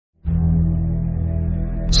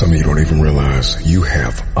Some of you don't even realize you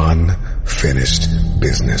have unfinished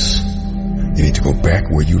business. You need to go back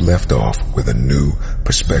where you left off with a new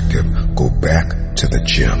perspective. Go back to the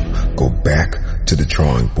gym. Go back to the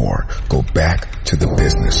drawing board. Go back to the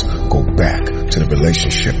business. Go back to the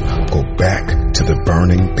relationship. Go back to the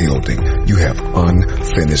burning building. You have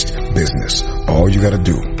unfinished business. All you got to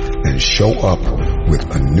do is show up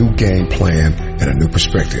with a new game plan and a new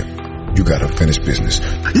perspective. You got to finish business.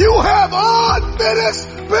 You have unfinished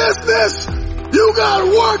business. You got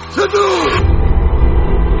work to do.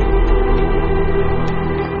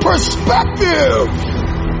 Perspective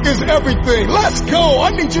is everything. Let's go. I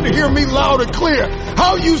need you to hear me loud and clear.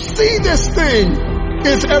 How you see this thing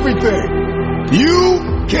is everything.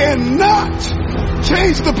 You cannot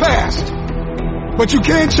change the past, but you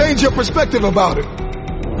can change your perspective about it.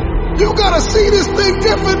 You gotta see this thing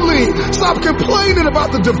differently. Stop complaining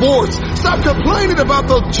about the divorce. Stop complaining about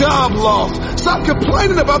the job loss. Stop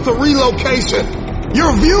complaining about the relocation.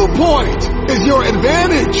 Your viewpoint is your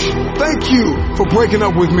advantage. Thank you for breaking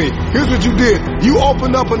up with me. Here's what you did. You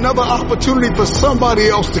opened up another opportunity for somebody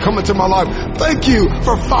else to come into my life. Thank you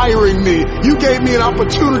for firing me. You gave me an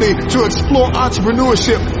opportunity to explore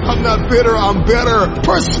entrepreneurship. I'm not bitter, I'm better.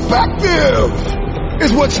 Perspective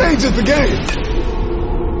is what changes the game.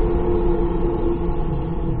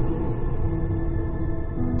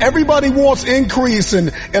 Everybody wants increase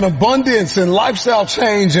and abundance and lifestyle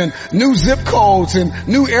change and new zip codes and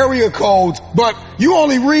new area codes, but you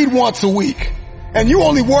only read once a week and you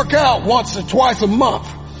only work out once or twice a month.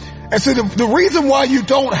 And so the reason why you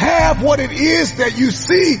don't have what it is that you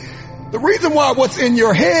see, the reason why what's in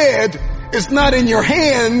your head is not in your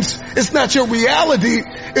hands, it's not your reality,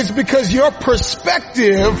 it's because your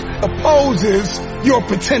perspective opposes your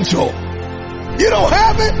potential. You don't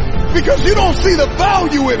have it because you don't see the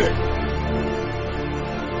value in it.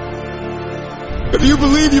 If you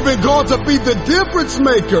believe you've been called to be the difference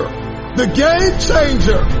maker, the game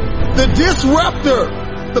changer, the disruptor,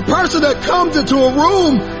 the person that comes into a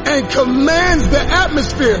room and commands the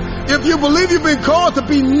atmosphere, if you believe you've been called to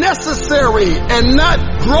be necessary and not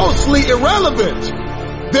grossly irrelevant,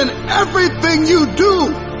 then everything you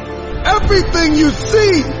do, everything you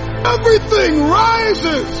see, everything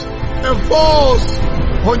rises and falls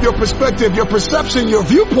on your perspective, your perception, your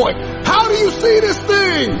viewpoint. How do you see this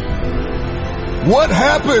thing? What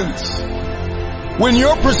happens when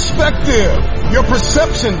your perspective, your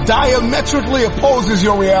perception diametrically opposes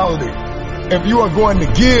your reality? If you are going to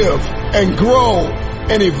give and grow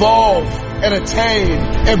and evolve and attain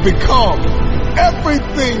and become,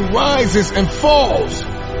 everything rises and falls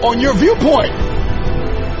on your viewpoint.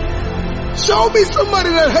 Show me somebody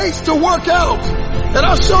that hates to work out, and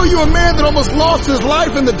I'll show you a man that almost lost his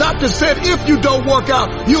life, and the doctor said, if you don't work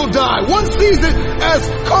out, you'll die. One sees it as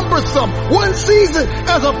cumbersome. One sees it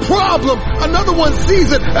as a problem. Another one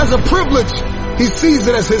sees it as a privilege. He sees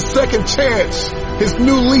it as his second chance, his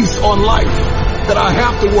new lease on life, that I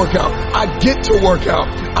have to work out. I get to work out.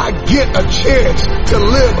 I get a chance to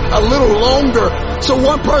live a little longer. So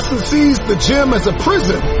one person sees the gym as a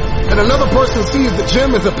prison, and another person sees the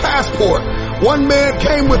gym as a passport. One man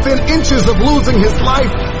came within inches of losing his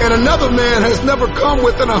life, and another man has never come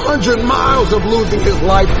within 100 miles of losing his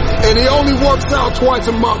life, and he only works out twice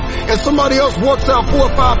a month, and somebody else works out 4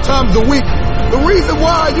 or 5 times a week. The reason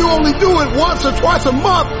why you only do it once or twice a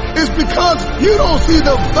month is because you don't see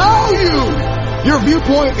the value. Your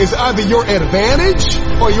viewpoint is either your advantage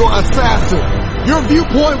or your assassin. Your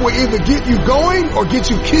viewpoint will either get you going or get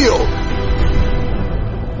you killed.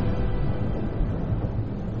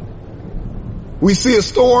 We see a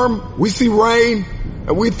storm, we see rain,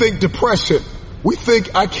 and we think depression. We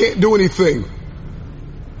think I can't do anything.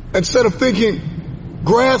 Instead of thinking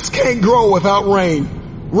grass can't grow without rain.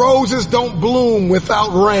 Roses don't bloom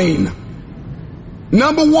without rain.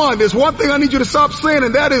 Number one, there's one thing I need you to stop saying,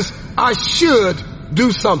 and that is, I should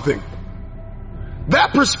do something.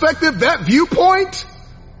 That perspective, that viewpoint,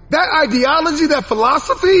 that ideology, that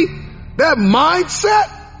philosophy, that mindset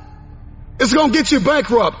is going to get you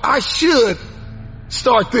bankrupt. I should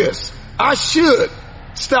start this. I should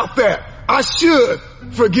stop that. I should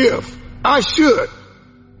forgive. I should.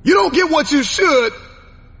 You don't get what you should.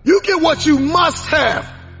 You get what you must have.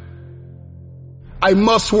 I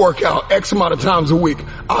must work out X amount of times a week.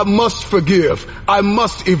 I must forgive. I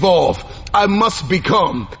must evolve. I must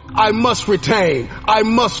become. I must retain. I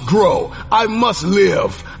must grow. I must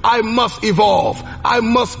live. I must evolve. I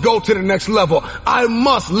must go to the next level. I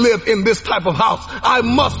must live in this type of house. I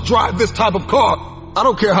must drive this type of car. I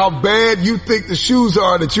don't care how bad you think the shoes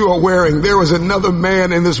are that you are wearing. There is another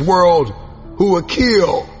man in this world who would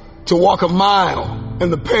kill to walk a mile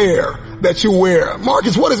and the pair that you wear.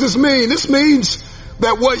 Marcus, what does this mean? This means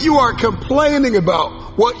that what you are complaining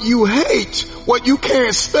about, what you hate, what you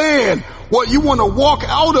can't stand, what you want to walk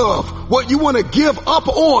out of, what you want to give up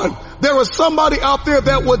on, there is somebody out there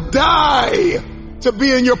that would die to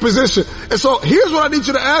be in your position. And so here's what I need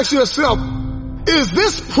you to ask yourself. Is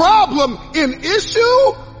this problem an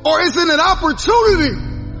issue or is it an opportunity?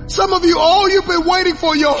 Some of you, all you've been waiting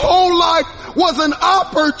for your whole life was an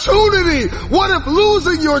opportunity. What if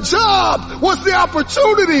losing your job was the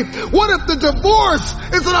opportunity? What if the divorce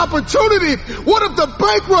is an opportunity? What if the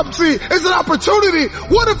bankruptcy is an opportunity?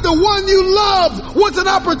 What if the one you loved was an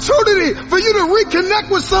opportunity for you to reconnect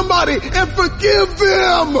with somebody and forgive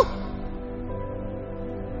them?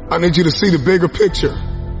 I need you to see the bigger picture.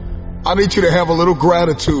 I need you to have a little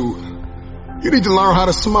gratitude. You need to learn how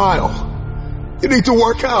to smile. You need to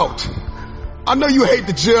work out. I know you hate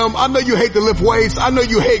the gym. I know you hate to lift weights. I know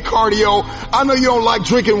you hate cardio. I know you don't like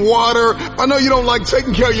drinking water. I know you don't like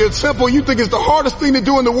taking care of your temple. You think it's the hardest thing to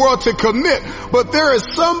do in the world to commit. But there is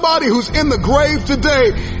somebody who's in the grave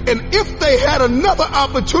today, and if they had another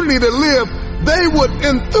opportunity to live, they would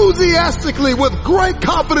enthusiastically, with great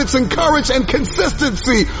confidence and courage and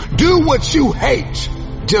consistency, do what you hate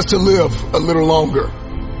just to live a little longer.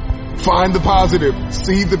 Find the positive.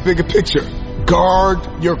 See the bigger picture.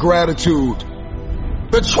 Guard your gratitude.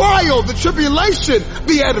 The trial, the tribulation,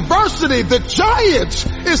 the adversity, the giant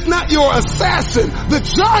is not your assassin. The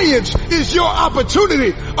giant is your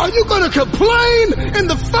opportunity. Are you going to complain in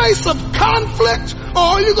the face of conflict, or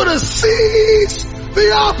are you going to seize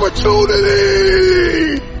the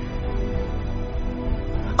opportunity?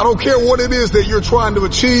 I don't care what it is that you're trying to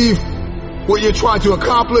achieve, what you're trying to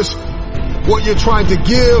accomplish, what you're trying to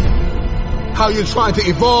give, how you're trying to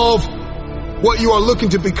evolve, what you are looking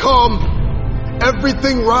to become.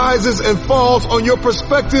 Everything rises and falls on your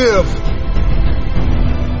perspective.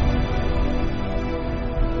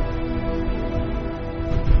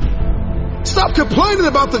 Stop complaining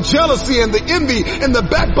about the jealousy and the envy and the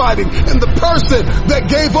backbiting and the person that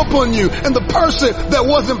gave up on you and the person that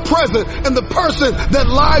wasn't present and the person that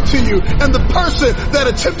lied to you and the person that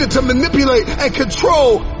attempted to manipulate and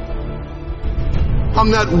control. I'm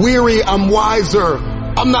not weary, I'm wiser.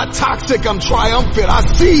 I'm not toxic, I'm triumphant. I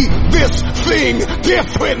see this thing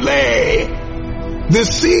differently. This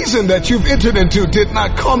season that you've entered into did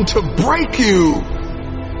not come to break you.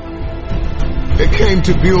 It came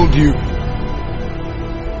to build you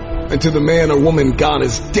into the man or woman God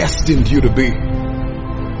has destined you to be.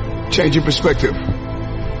 Change your perspective.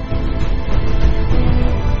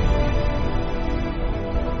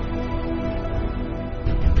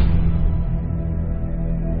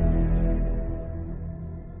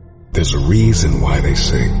 There's a reason why they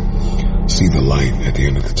say, see the light at the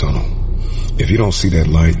end of the tunnel. If you don't see that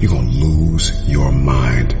light, you're going to lose your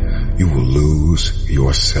mind. You will lose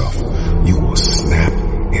yourself. You will snap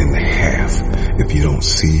in half if you don't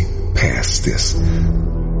see past this.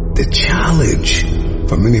 The challenge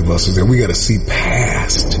for many of us is that we got to see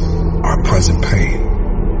past our present pain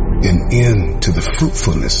and into the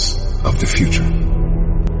fruitfulness of the future.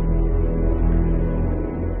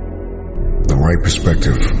 The right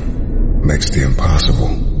perspective makes the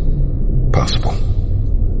impossible possible.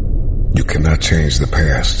 You cannot change the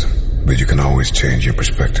past, but you can always change your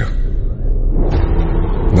perspective.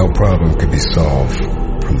 No problem can be solved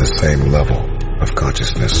from the same level of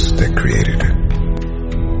consciousness that created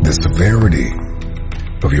it. The severity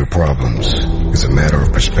of your problems is a matter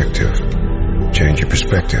of perspective. Change your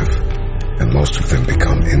perspective, and most of them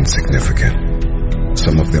become insignificant.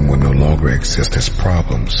 Some of them will no longer exist as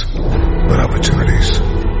problems, but opportunities.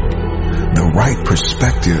 The right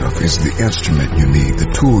perspective is the instrument you need, the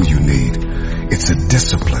tool you need. It's a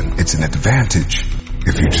discipline. It's an advantage.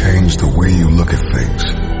 If you change the way you look at things,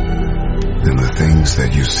 then the things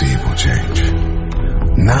that you see will change.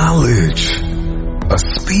 Knowledge, a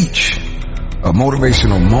speech, a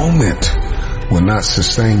motivational moment will not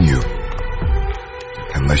sustain you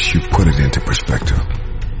unless you put it into perspective.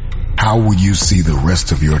 How will you see the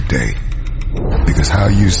rest of your day? Because how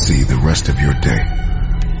you see the rest of your day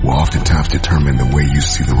will oftentimes determine the way you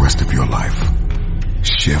see the rest of your life.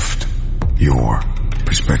 Shift your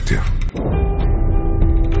perspective.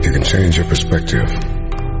 If you can change your perspective,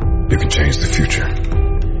 you can change the future.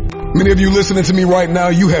 Many of you listening to me right now,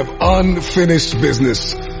 you have unfinished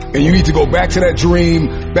business. And you need to go back to that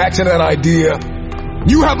dream, back to that idea.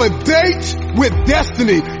 You have a date with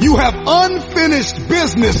destiny. You have unfinished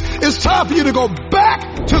business. It's time for you to go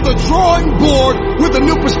back to the drawing board with a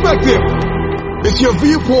new perspective. It's your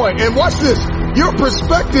viewpoint. And watch this. Your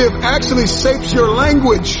perspective actually shapes your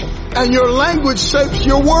language, and your language shapes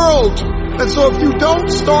your world. And so if you don't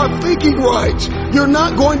start thinking right, you're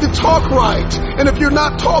not going to talk right. And if you're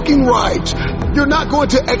not talking right, you're not going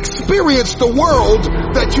to experience the world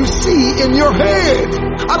that you see in your head.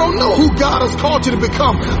 I don't know who God has called you to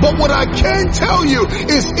become, but what I can tell you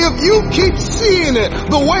is if you keep seeing it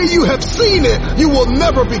the way you have seen it, you will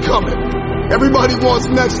never become it. Everybody wants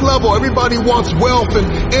next level. Everybody wants wealth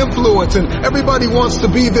and influence, and everybody wants to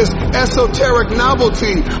be this esoteric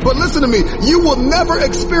novelty. But listen to me, you will never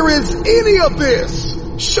experience any of this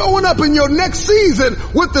showing up in your next season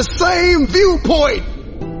with the same viewpoint.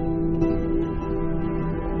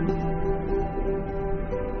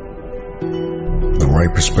 The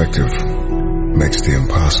right perspective makes the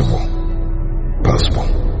impossible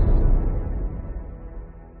possible.